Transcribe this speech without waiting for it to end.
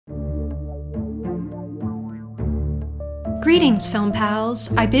Greetings, film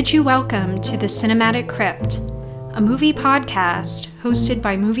pals. I bid you welcome to the Cinematic Crypt, a movie podcast hosted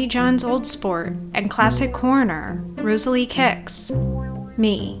by Movie John's Old Sport and classic coroner, Rosalie Kicks,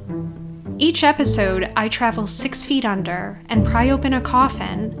 me. Each episode, I travel 6 feet under and pry open a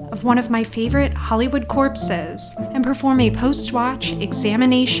coffin of one of my favorite Hollywood corpses and perform a post-watch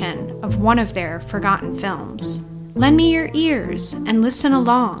examination of one of their forgotten films. Lend me your ears and listen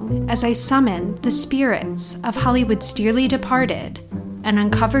along as I summon the spirits of Hollywood's dearly departed and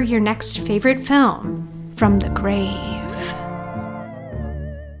uncover your next favorite film from the grave.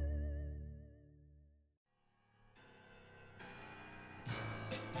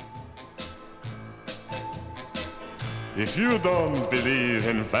 If you don't believe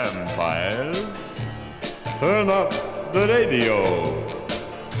in vampires, turn up the radio.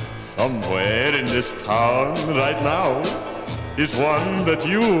 Somewhere in this town right now is one that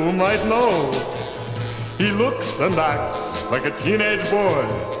you might know. He looks and acts like a teenage boy.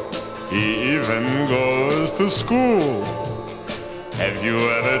 He even goes to school. Have you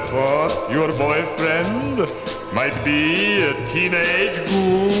ever thought your boyfriend might be a teenage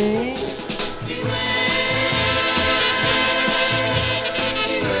ghoul?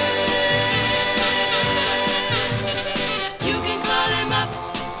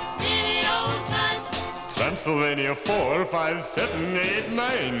 Pennsylvania 4, 5, 7, 8,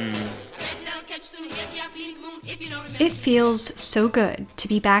 9. It feels so good to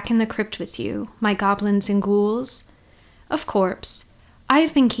be back in the crypt with you, my goblins and ghouls. Of course, I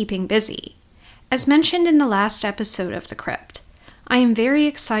have been keeping busy. As mentioned in the last episode of The Crypt, I am very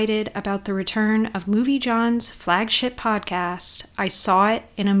excited about the return of Movie John's flagship podcast, I Saw It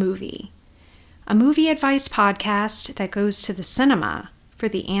in a Movie. A movie advice podcast that goes to the cinema for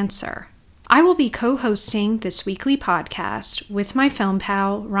the answer. I will be co-hosting this weekly podcast with my film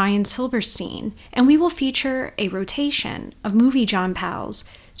pal, Ryan Silberstein, and we will feature a rotation of Movie John pals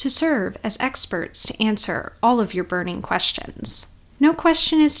to serve as experts to answer all of your burning questions. No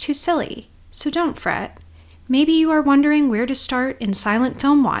question is too silly, so don't fret. Maybe you are wondering where to start in silent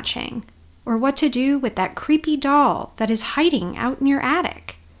film watching, or what to do with that creepy doll that is hiding out in your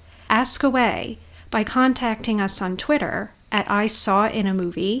attic. Ask away by contacting us on Twitter at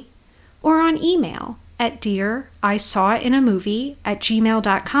ISawItInAMovie, or on email at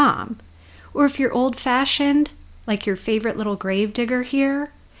dearisawitinamovie@gmail.com. Or if you're old-fashioned, like your favorite little gravedigger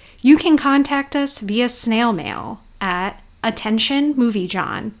here, you can contact us via snail mail at Attention Movie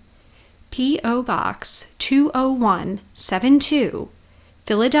John, P.O. Box 20172,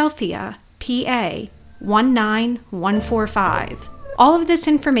 Philadelphia, PA 19145. All of this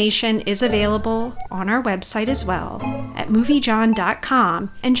information is available on our website as well at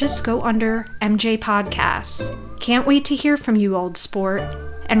moviejohn.com, and just go under MJ Podcasts. Can't wait to hear from you, old sport.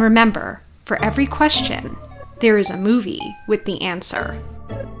 And remember, for every question, there is a movie with the answer.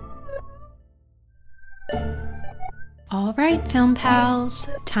 All right, film pals,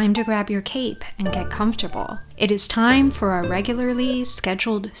 time to grab your cape and get comfortable. It is time for our regularly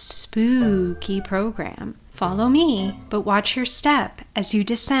scheduled spooky program. Follow me, but watch your step as you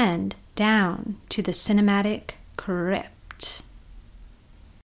descend down to the cinematic crypt.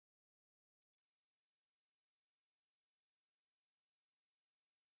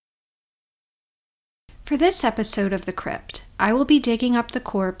 For this episode of The Crypt, I will be digging up the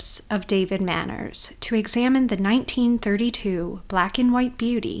corpse of David Manners to examine the 1932 black and white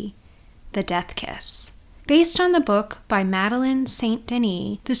beauty, The Death Kiss. Based on the book by Madeleine St.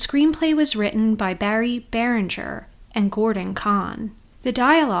 Denis, the screenplay was written by Barry Berenger and Gordon Kahn. The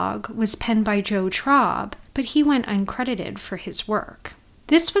dialogue was penned by Joe Traub, but he went uncredited for his work.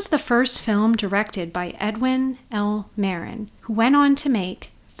 This was the first film directed by Edwin L. Marin, who went on to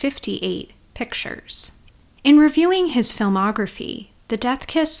make 58 pictures. In reviewing his filmography, The Death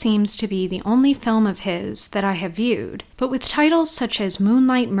Kiss seems to be the only film of his that I have viewed, but with titles such as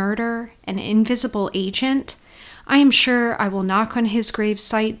Moonlight Murder and Invisible Agent, I am sure I will knock on his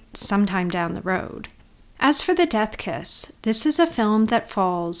gravesite sometime down the road. As for The Death Kiss, this is a film that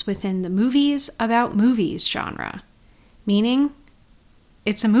falls within the movies about movies genre, meaning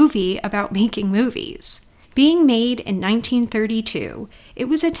it's a movie about making movies. Being made in 1932, it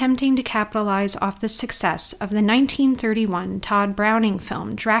was attempting to capitalize off the success of the 1931 Todd Browning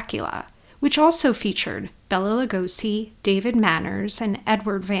film Dracula, which also featured Bela Lugosi, David Manners, and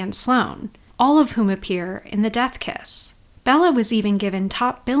Edward Van Sloan, all of whom appear in The Death Kiss. Bela was even given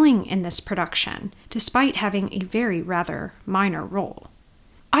top billing in this production, despite having a very rather minor role.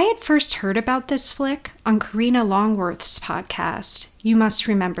 I had first heard about this flick on Karina Longworth's podcast, You Must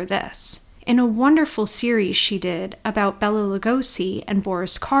Remember This, in a wonderful series she did about Bela Lugosi and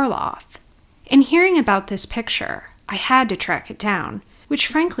Boris Karloff. In hearing about this picture, I had to track it down, which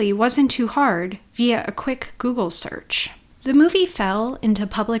frankly wasn't too hard via a quick Google search. The movie fell into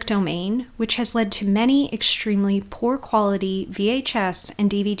public domain, which has led to many extremely poor quality VHS and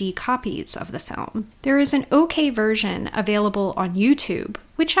DVD copies of the film. There is an okay version available on YouTube,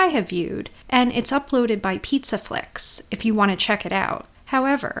 which I have viewed, and it's uploaded by PizzaFlix if you want to check it out.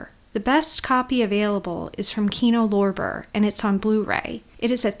 However, the best copy available is from Kino Lorber, and it's on Blu-ray.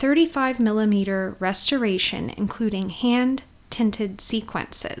 It is a 35mm restoration, including hand-tinted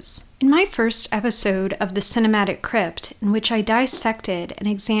sequences. In my first episode of The Cinematic Crypt, in which I dissected and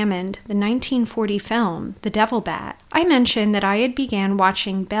examined the 1940 film The Devil Bat, I mentioned that I had began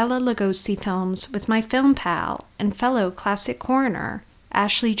watching Bela Lugosi films with my film pal and fellow classic coroner,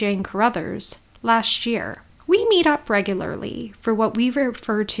 Ashley Jane Carruthers, last year. We meet up regularly for what we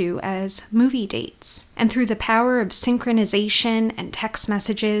refer to as movie dates, and through the power of synchronization and text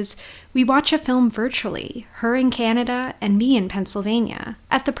messages, we watch a film virtually, her in Canada and me in Pennsylvania.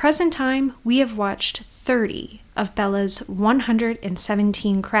 At the present time, we have watched 30 of Bella's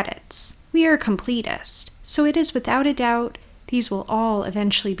 117 credits. We are completists, so it is without a doubt these will all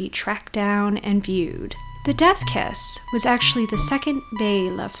eventually be tracked down and viewed. The Death Kiss was actually the second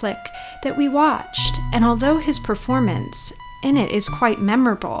Bela flick that we watched, and although his performance in it is quite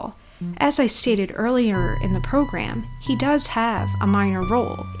memorable, as I stated earlier in the program, he does have a minor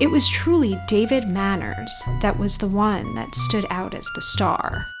role. It was truly David Manners that was the one that stood out as the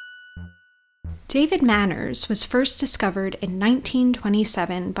star. David Manners was first discovered in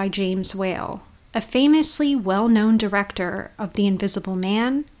 1927 by James Whale, a famously well-known director of The Invisible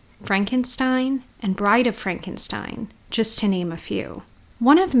Man, Frankenstein, and Bride of Frankenstein, just to name a few.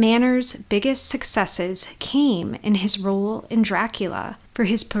 One of Manners' biggest successes came in his role in Dracula for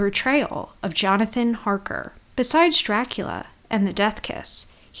his portrayal of Jonathan Harker. Besides Dracula and The Death Kiss,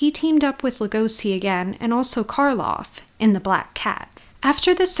 he teamed up with Lugosi again and also Karloff in The Black Cat.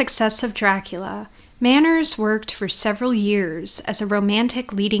 After the success of Dracula, Manners worked for several years as a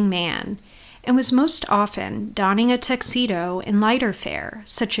romantic leading man and was most often donning a tuxedo in lighter fare,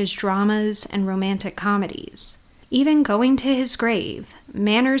 such as dramas and romantic comedies. Even going to his grave,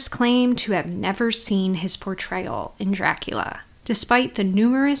 Manners claimed to have never seen his portrayal in Dracula, despite the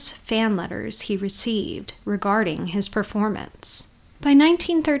numerous fan letters he received regarding his performance. By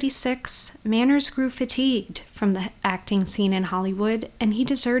 1936, Manners grew fatigued from the acting scene in Hollywood, and he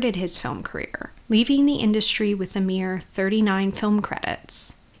deserted his film career, leaving the industry with a mere 39 film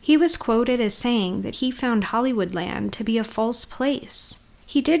credits. He was quoted as saying that he found Hollywoodland to be a false place.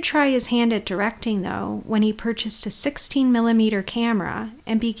 He did try his hand at directing, though, when he purchased a 16mm camera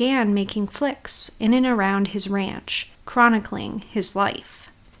and began making flicks in and around his ranch, chronicling his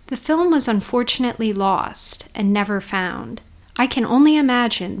life. The film was unfortunately lost and never found. I can only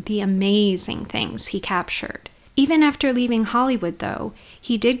imagine the amazing things he captured. Even after leaving Hollywood, though,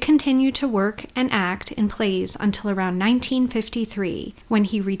 he did continue to work and act in plays until around 1953, when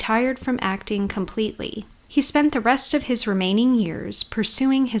he retired from acting completely. He spent the rest of his remaining years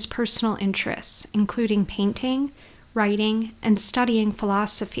pursuing his personal interests, including painting, writing, and studying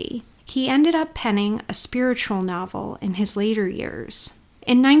philosophy. He ended up penning a spiritual novel in his later years.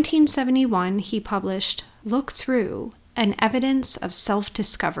 In 1971, he published Look Through, An Evidence of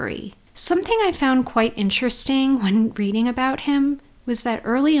Self-Discovery. Something I found quite interesting when reading about him was that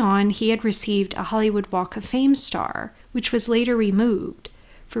early on he had received a Hollywood Walk of Fame star, which was later removed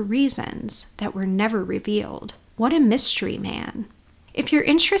for reasons that were never revealed. What a mystery man. If you're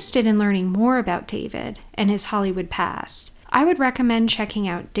interested in learning more about David and his Hollywood past, I would recommend checking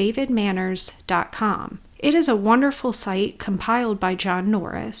out davidmanners.com. It is a wonderful site compiled by John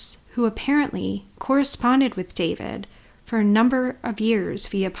Norris, who apparently corresponded with David for a number of years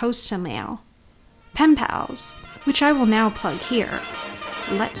via postal mail. Pen pals, which I will now plug here.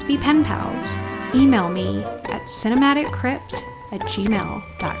 Let's be pen pals. Email me at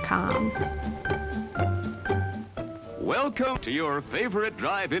cinematiccrypt@gmail.com. Welcome to your favorite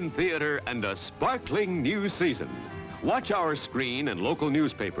drive-in theater and a sparkling new season. Watch our screen and local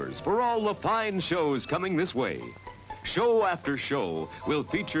newspapers for all the fine shows coming this way. Show after show will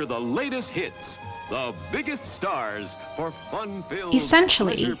feature the latest hits, the biggest stars for fun-filled...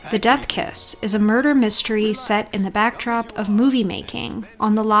 Essentially, The Death Kiss is a murder mystery set in the backdrop of movie making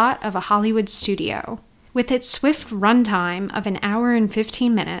on the lot of a Hollywood studio. With its swift runtime of an hour and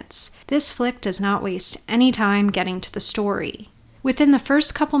 15 minutes, this flick does not waste any time getting to the story. Within the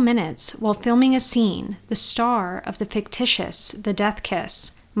first couple minutes, while filming a scene, the star of the fictitious The Death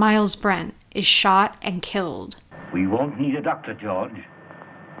Kiss, Miles Brent, is shot and killed. We won't need a doctor, George.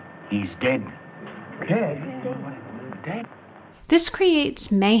 He's dead. Dead? This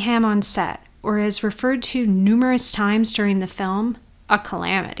creates mayhem on set, or as referred to numerous times during the film, a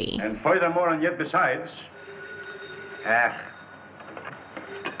calamity. And furthermore, and yet besides...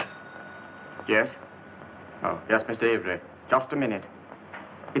 Yes? Oh, yes, Mr. Avery. Just a minute.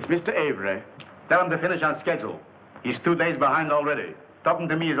 It's Mr. Avery. Tell him to finish on schedule. He's 2 days behind already. Talking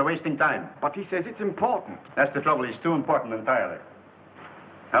to me is a wasting time. But he says it's important. That's the trouble. He's too important entirely.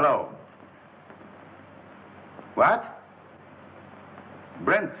 Hello. What?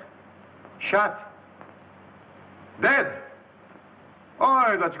 Brent. Shot. Dead.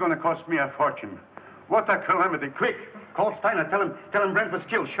 Oh, that's going to cost me a fortune. What a calamity. Quick. Call Steiner. Tell him Brent was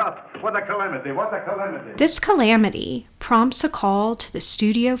killed. Shot. What a calamity. What a calamity. This calamity prompts a call to the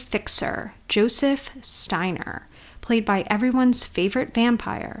studio fixer, Joseph Steiner, played by everyone's favorite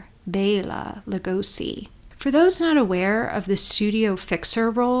vampire, Bela Lugosi. For those not aware of the studio fixer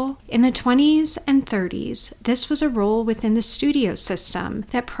role, in the 20s and 30s, this was a role within the studio system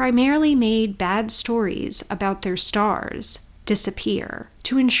that primarily made bad stories about their stars disappear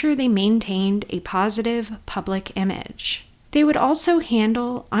to ensure they maintained a positive public image. They would also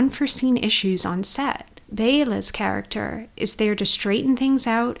handle unforeseen issues on set. Bela's character is there to straighten things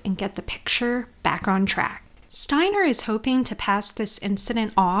out and get the picture back on track. Steiner is hoping to pass this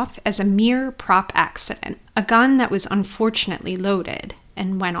incident off as a mere prop accident, a gun that was unfortunately loaded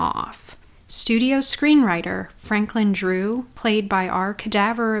and went off. Studio screenwriter Franklin Drew, played by our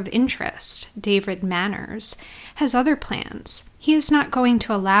cadaver of interest, David Manners, has other plans. He is not going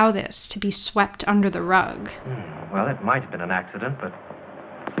to allow this to be swept under the rug. Well, it might have been an accident, but...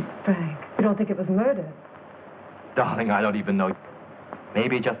 Frank, you don't think it was murder? Darling, I don't even know.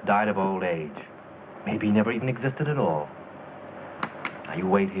 Maybe he just died of old age. Maybe he never even existed at all. Now, you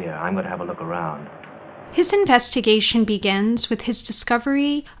wait here. I'm going to have a look around. His investigation begins with his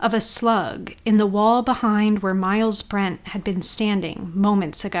discovery of a slug in the wall behind where Miles Brent had been standing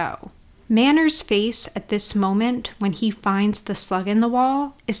moments ago. Manners' face at this moment when he finds the slug in the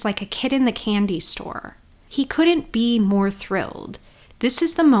wall is like a kid in the candy store. He couldn't be more thrilled. This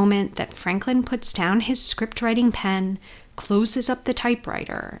is the moment that Franklin puts down his script-writing pen, closes up the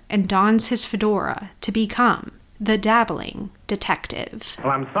typewriter, and dons his fedora to become the dabbling detective.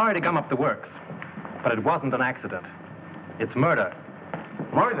 Well, I'm sorry to gum up the works, but it wasn't an accident. It's murder.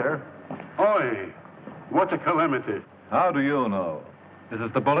 Murder? Oi, what a calamity. How do you know? This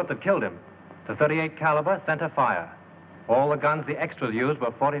is the bullet that killed him. The .38 caliber center fire. All the guns the extras used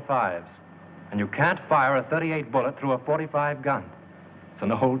were .45s. And you can't fire a .38 bullet through a .45 gun. It's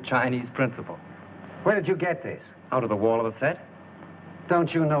an old Chinese principle. Where did you get this? Out of the wall of the set?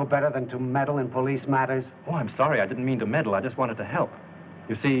 Don't you know better than to meddle in police matters? Oh, I'm sorry. I didn't mean to meddle. I just wanted to help.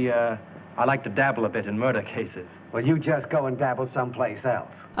 You see, I like to dabble a bit in murder cases. Well, you just go and dabble someplace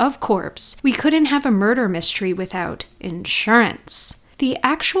else. Of course, we couldn't have a murder mystery without insurance. The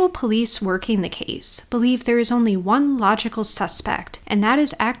actual police working the case believe there is only one logical suspect, and that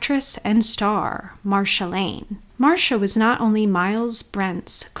is actress and star Marcia Lane. Marcia was not only Miles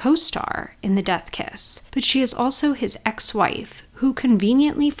Brent's co-star in The Death Kiss, but she is also his ex-wife, who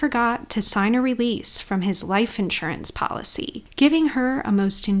conveniently forgot to sign a release from his life insurance policy, giving her a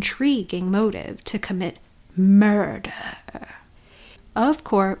most intriguing motive to commit murder. Of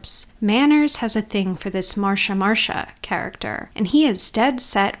course, Manners has a thing for this Marcia character, and he is dead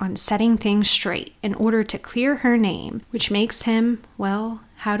set on setting things straight in order to clear her name, which makes him, well,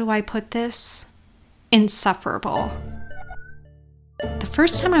 how do I put this? Insufferable. The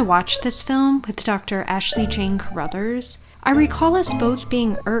first time I watched this film with Dr. Ashley Jane Carruthers, I recall us both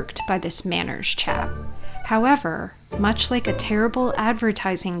being irked by this Manners chap. However, much like a terrible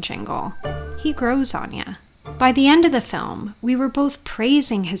advertising jingle, he grows on ya. By the end of the film, we were both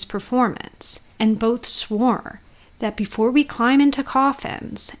praising his performance, and both swore that before we climb into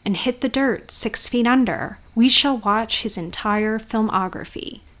coffins and hit the dirt 6 feet under, we shall watch his entire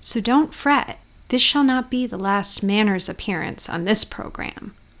filmography. So don't fret, this shall not be the last Manners appearance on this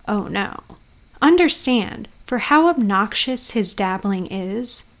program. Oh no. Understand, for how obnoxious his dabbling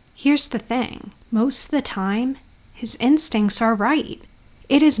is, here's the thing. Most of the time, his instincts are right.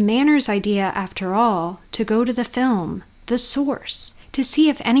 It is Manners' idea, after all, to go to the film, the source, to see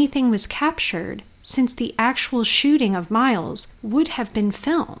if anything was captured, since the actual shooting of Miles would have been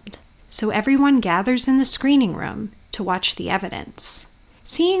filmed. So everyone gathers in the screening room to watch the evidence.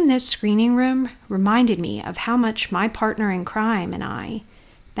 Seeing this screening room reminded me of how much my partner in crime and I,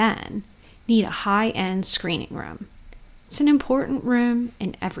 Ben, need a high-end screening room. It's an important room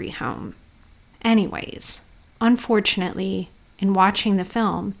in every home. Anyways, unfortunately, in watching the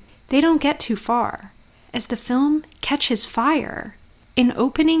film, they don't get too far, as the film catches fire. In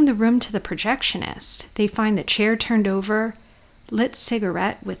opening the room to the projectionist, they find the chair turned over, lit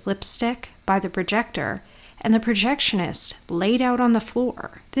cigarette with lipstick by the projector, and the projectionist laid out on the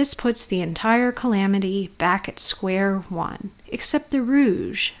floor. This puts the entire calamity back at square one, except the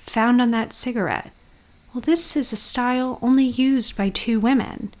rouge found on that cigarette. Well, this is a style only used by 2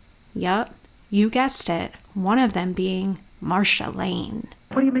 women. Yup, you guessed it, one of them being Marcia Lane.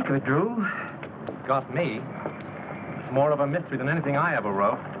 What do you make of it, Drew? Got me. It's more of a mystery than anything I ever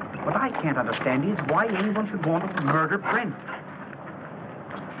wrote. What I can't understand is why anyone should want to murder Brent.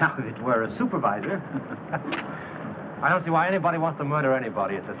 Now, if it were a supervisor. I don't see why anybody wants to murder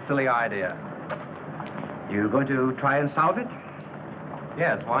anybody. It's a silly idea. You going to try and solve it?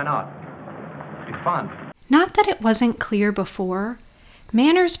 Yes, why not? It'd be fun. Not that it wasn't clear before,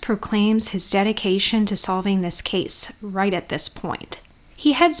 Manners proclaims his dedication to solving this case right at this point.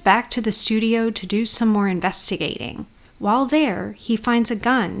 He heads back to the studio to do some more investigating. While there, he finds a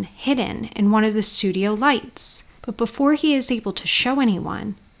gun hidden in one of the studio lights, but before he is able to show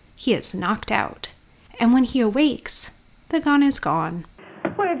anyone, he is knocked out. And when he awakes, the gun is gone.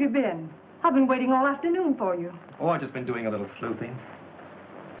 Where have you been? I've been waiting all afternoon for you. Oh, I've just been doing a little sleuthing.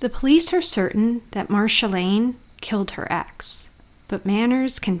 The police are certain that Marcia Lane killed her ex, but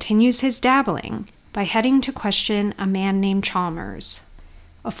Manners continues his dabbling by heading to question a man named Chalmers,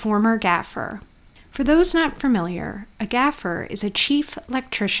 a former gaffer. For those not familiar, a gaffer is a chief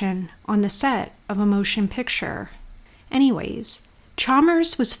electrician on the set of a motion picture. Anyways,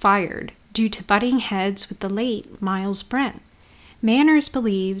 Chalmers was fired due to butting heads with the late Miles Brent. Manners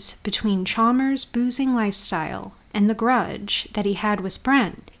believes between Chalmers' boozing lifestyle and the grudge that he had with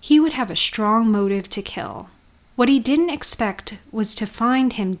Brent, he would have a strong motive to kill. What he didn't expect was to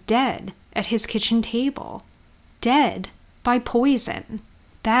find him dead at his kitchen table. Dead by poison.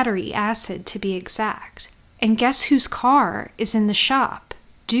 Battery acid, to be exact. And guess whose car is in the shop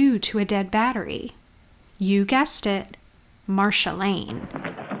due to a dead battery? You guessed it, Marcia Lane.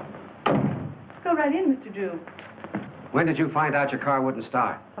 Go right in, Mr. Drew. When did you find out your car wouldn't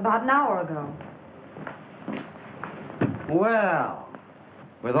start? About an hour ago. Well,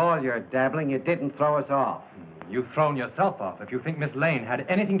 with all your dabbling, you didn't throw us off. You've thrown yourself off if you think Miss Lane had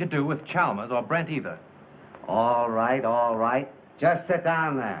anything to do with Chalmers or Brent either. All right, all right. Just sit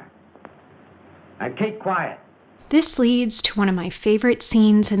down there. And keep quiet. This leads to one of my favorite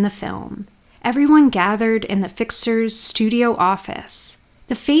scenes in the film. Everyone gathered in the fixer's studio office.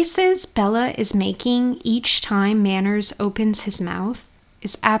 The faces Bella is making each time Manners opens his mouth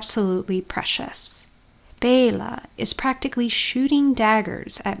is absolutely precious. Bela is practically shooting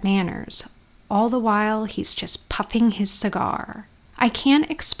daggers at Manners, all the while he's just puffing his cigar. I can't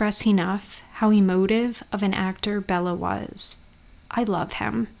express enough how emotive of an actor Bela was. I love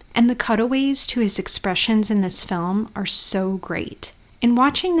him, and the cutaways to his expressions in this film are so great. In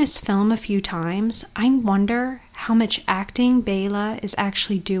watching this film a few times, I wonder how much acting Bela is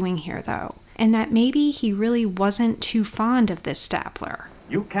actually doing here, though, and that maybe he really wasn't too fond of this dabbler.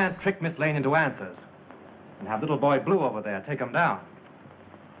 You can't trick Miss Lane into answers. And have little boy Blue over there take him down.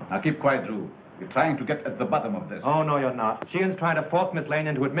 Now keep quiet, Drew. We're trying to get at the bottom of this. Oh, no, you're not. Sheehan's trying to force Miss Lane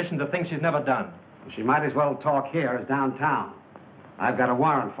into admissions of things she's never done. She might as well talk here as downtown. I've got a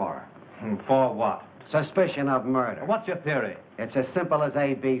warrant for her. For what? Suspicion of murder. What's your theory? It's as simple as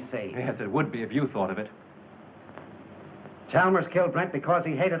ABC. Yes, it would be if you thought of it. Chalmers killed Brent because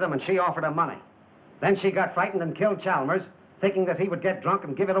he hated him and she offered him money. Then she got frightened and killed Chalmers, thinking that he would get drunk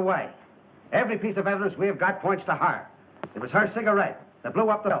and give it away. Every piece of evidence we have got points to her. It was her cigarette that blew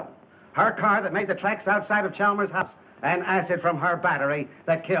up the dome, her car that made the tracks outside of Chalmers' house, and acid from her battery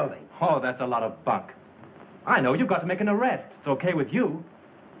that killed him. Oh, that's a lot of bunk. I know, you've got to make an arrest. It's okay with you.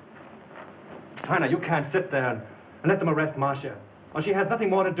 China, you can't sit there and let them arrest Marcia. Well, she has nothing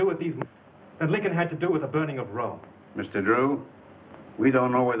more to do with these than Lincoln had to do with the burning of Rome. Mr. Drew, we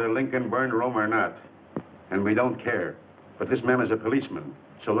don't know whether Lincoln burned Rome or not, and we don't care. But this man is a policeman,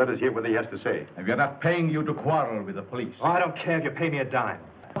 so let us hear what he has to say. And we're not paying you to quarrel with the police. Oh, I don't care if you pay me a dime.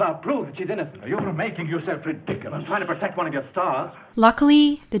 I'll prove that she's innocent. You're making yourself ridiculous. I'm trying to protect one of your stars.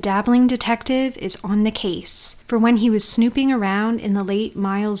 Luckily, the dabbling detective is on the case, for when he was snooping around in the late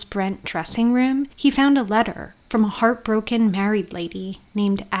Miles Brent dressing room, he found a letter from a heartbroken married lady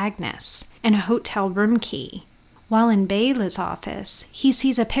named Agnes and a hotel room key. While in Bela's office, he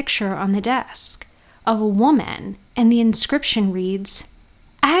sees a picture on the desk of a woman, and the inscription reads,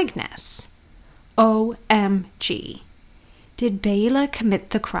 Agnes. OMG. Did Bela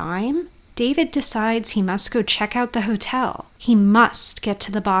commit the crime? David decides he must go check out the hotel. He must get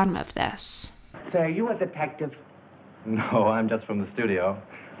to the bottom of this. Say, are you a detective? No, I'm just from the studio.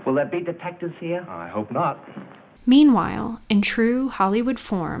 Will there be detectives here? I hope not. Meanwhile, in true Hollywood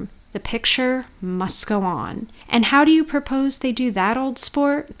form, The picture must go on. And how do you propose they do that, old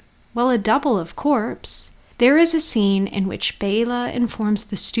sport? Well, a double of corpse. There is a scene in which Bela informs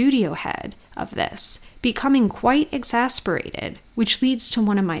the studio head of this, becoming quite exasperated, which leads to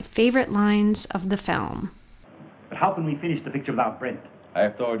one of my favorite lines of the film. But how can we finish the picture without Brent? I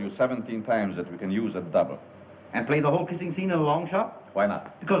have told you 17 times that we can use a double. And play the whole kissing scene in a long shot? Why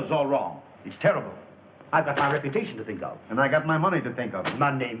not? Because it's all wrong. It's terrible. I've got my reputation to think of. And I got my money to think of.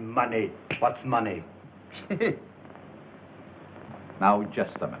 Money, money. What's money? Now,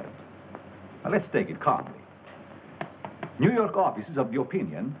 just a minute. Now, let's take it calmly. New York office is of the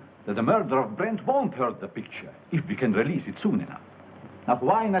opinion that the murder of Brent won't hurt the picture if we can release it soon enough. Now,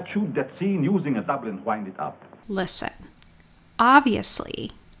 why not shoot that scene using a double and wind it up? Listen,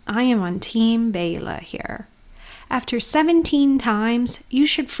 obviously, I am on Team Bela here. After 17 times, you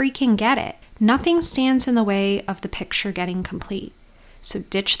should freaking get it. Nothing stands in the way of the picture getting complete. So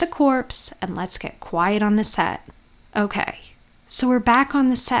ditch the corpse and let's get quiet on the set. Okay, so we're back on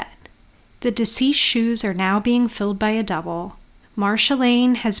the set. The deceased shoes are now being filled by a double. Marsha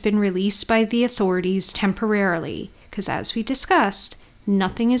Lane has been released by the authorities temporarily, because as we discussed,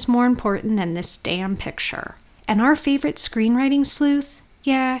 nothing is more important than this damn picture. And our favorite screenwriting sleuth?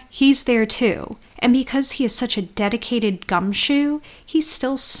 Yeah, he's there too. And because he is such a dedicated gumshoe, he's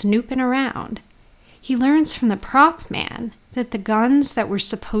still snooping around. He learns from the prop man that the guns that were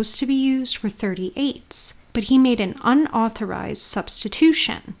supposed to be used were .38s, but he made an unauthorized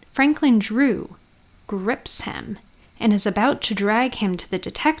substitution. Franklin Drew grips him and is about to drag him to the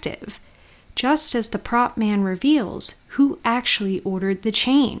detective, just as the prop man reveals who actually ordered the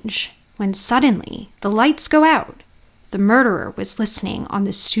change, when suddenly the lights go out. The murderer was listening on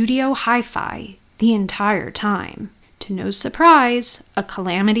the studio hi-fi the entire time. To no surprise, a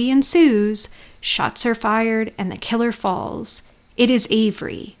calamity ensues, shots are fired, and the killer falls. It is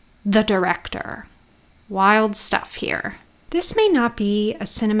Avery, the director. Wild stuff here. This may not be a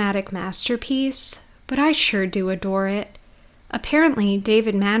cinematic masterpiece, but I sure do adore it. Apparently,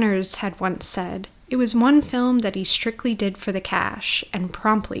 David Manners had once said it was one film that he strictly did for the cash and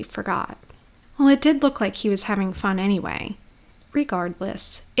promptly forgot. Well, it did look like he was having fun anyway.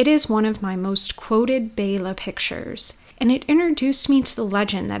 Regardless, it is one of my most quoted Bela pictures, and it introduced me to the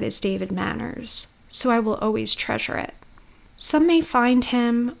legend that is David Manners, so I will always treasure it. Some may find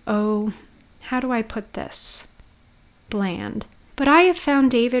him, how do I put this? Bland. But I have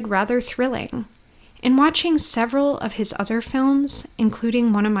found David rather thrilling. In watching several of his other films,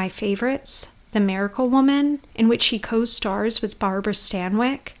 including one of my favorites, The Miracle Woman, in which he co-stars with Barbara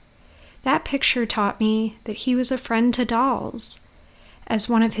Stanwyck, that picture taught me that he was a friend to dolls, as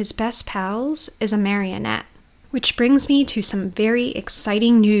one of his best pals is a marionette. Which brings me to some very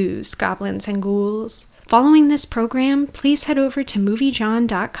exciting news, goblins and ghouls. Following this program, please head over to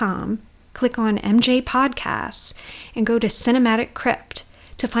moviejohn.com, click on MJ Podcasts, and go to Cinematic Crypt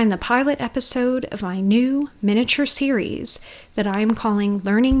to find the pilot episode of my new miniature series that I am calling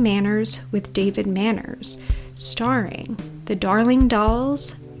Learning Manners with David Manners, starring the darling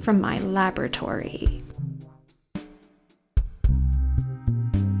dolls from my laboratory.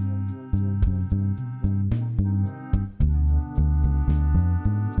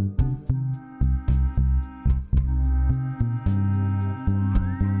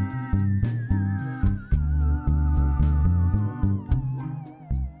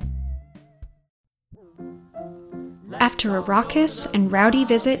 After a raucous and rowdy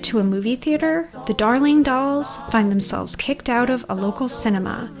visit to a movie theater, the Darling Dolls find themselves kicked out of a local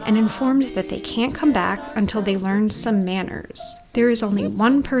cinema and informed that they can't come back until they learn some manners. There is only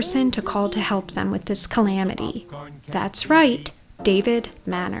one person to call to help them with this calamity. That's right, David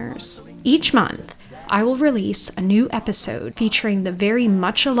Manners. Each month, I will release a new episode featuring the very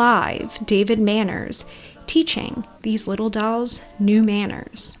much alive David Manners teaching these little dolls new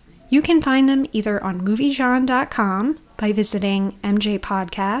manners. You can find them either on moviejohn.com by visiting MJ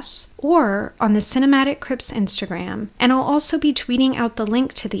Podcasts or on the Cinematic Crypt's Instagram, and I'll also be tweeting out the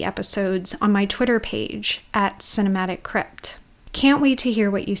link to the episodes on my Twitter page at Cinematic Crypt. Can't wait to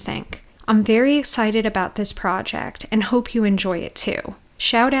hear what you think. I'm very excited about this project and hope you enjoy it too.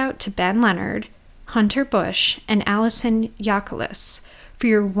 Shout out to Ben Leonard, Hunter Bush, and Allison Yakulis for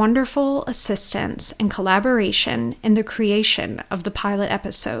your wonderful assistance and collaboration in the creation of the pilot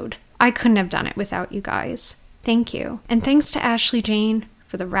episode. I couldn't have done it without you guys. Thank you. And thanks to Ashley Jane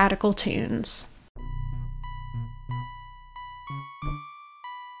for the radical tunes.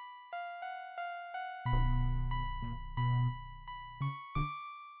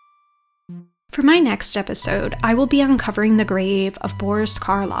 For my next episode, I will be uncovering the grave of Boris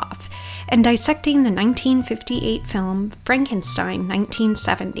Karloff and dissecting the 1958 film Frankenstein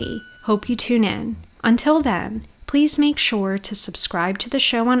 1970. Hope you tune in. Until then, please make sure to subscribe to the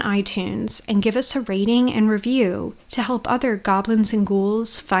show on iTunes and give us a rating and review to help other goblins and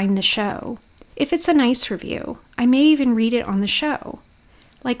ghouls find the show. If it's a nice review, I may even read it on the show.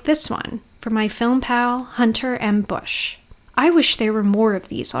 Like this one, from my film pal, Hunter M. Bush. I wish there were more of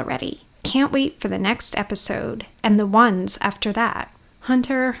these already. Can't wait for the next episode, and the ones after that.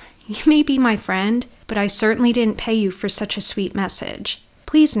 Hunter, you may be my friend, but I certainly didn't pay you for such a sweet message.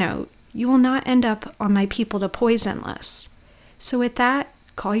 Please note, you will not end up on my people to poison list. So with that,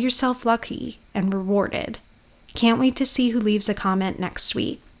 call yourself lucky and rewarded. Can't wait to see who leaves a comment next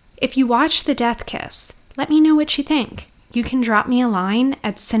week. If you watch The Death Kiss, let me know what you think. You can drop me a line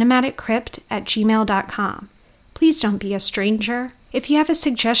at cinematicCrypt@gmail.com. Please don't be a stranger. If you have a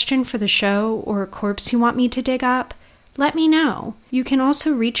suggestion for the show or a corpse you want me to dig up, let me know. You can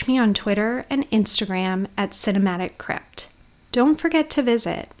also reach me on Twitter and Instagram at CinematicCrypt. Don't forget to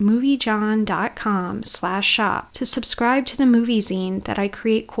visit moviejohn.com/shop to subscribe to the movie zine that I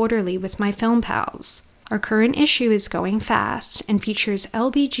create quarterly with my film pals. Our current issue is going fast and features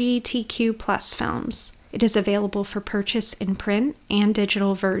LGBTQ+ films. It is available for purchase in print and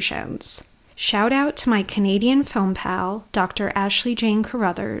digital versions. Shout out to my Canadian film pal, Dr. Ashley Jane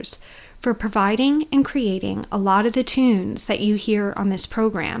Carruthers, for providing and creating a lot of the tunes that you hear on this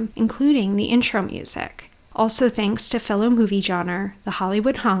program, including the intro music. Also thanks to fellow movie genre, the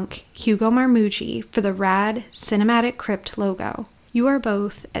Hollywood hunk, Hugo Marmucci, for the rad Cinematic Crypt logo. You are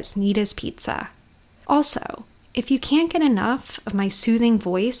both as neat as pizza. Also, if you can't get enough of my soothing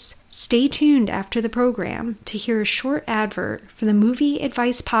voice, stay tuned after the program to hear a short advert for the Movie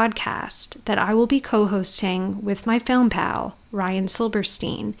Advice podcast that I will be co-hosting with my film pal, Ryan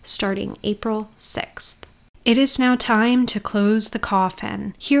Silberstein, starting April 6th. It is now time to close the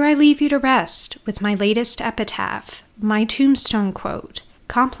coffin. Here I leave you to rest with my latest epitaph, my tombstone quote,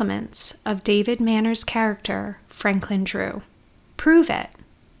 compliments of David Manners' character, Franklin Drew. Prove it.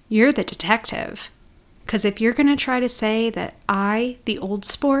 You're the detective. 'Cause if you're gonna try to say that I, the old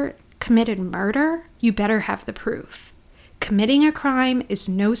sport, committed murder, you better have the proof. Committing a crime is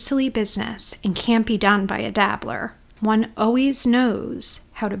no silly business and can't be done by a dabbler. One always knows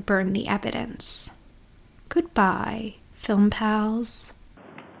how to burn the evidence. Goodbye, film pals.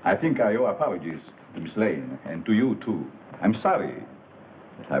 I think I owe apologies to Miss Lane, and to you, too. I'm sorry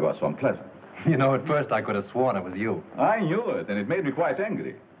that I was so unpleasant. You know, at first I could have sworn it was you. I knew it, and it made me quite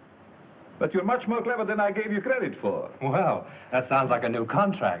angry. But you're much more clever than I gave you credit for. Well, that sounds like a new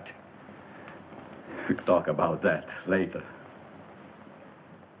contract. We'll talk about that later.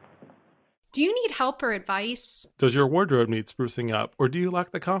 Do you need help or advice? Does your wardrobe need sprucing up, or do you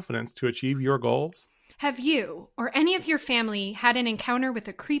lack the confidence to achieve your goals? Have you or any of your family had an encounter with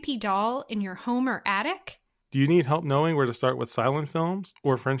a creepy doll in your home or attic? Do you need help knowing where to start with silent films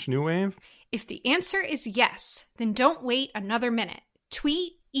or French New Wave? If the answer is yes, then don't wait another minute.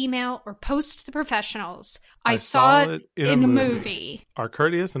 Tweet, email, or post to the professionals. I saw it in a movie. Our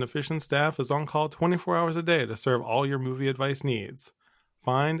courteous and efficient staff is on call 24 hours a day to serve all your movie advice needs.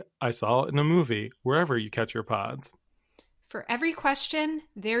 Find I Saw It in a Movie wherever you catch your pods. For every question,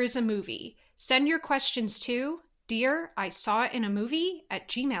 there is a movie. Send your questions to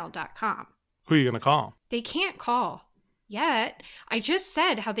dearisawitina@gmail.com. Who are you going to call? They can't call. Yet. I just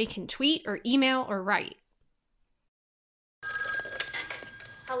said how they can tweet or email or write.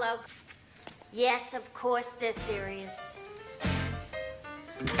 Hello. Yes, of course they're serious.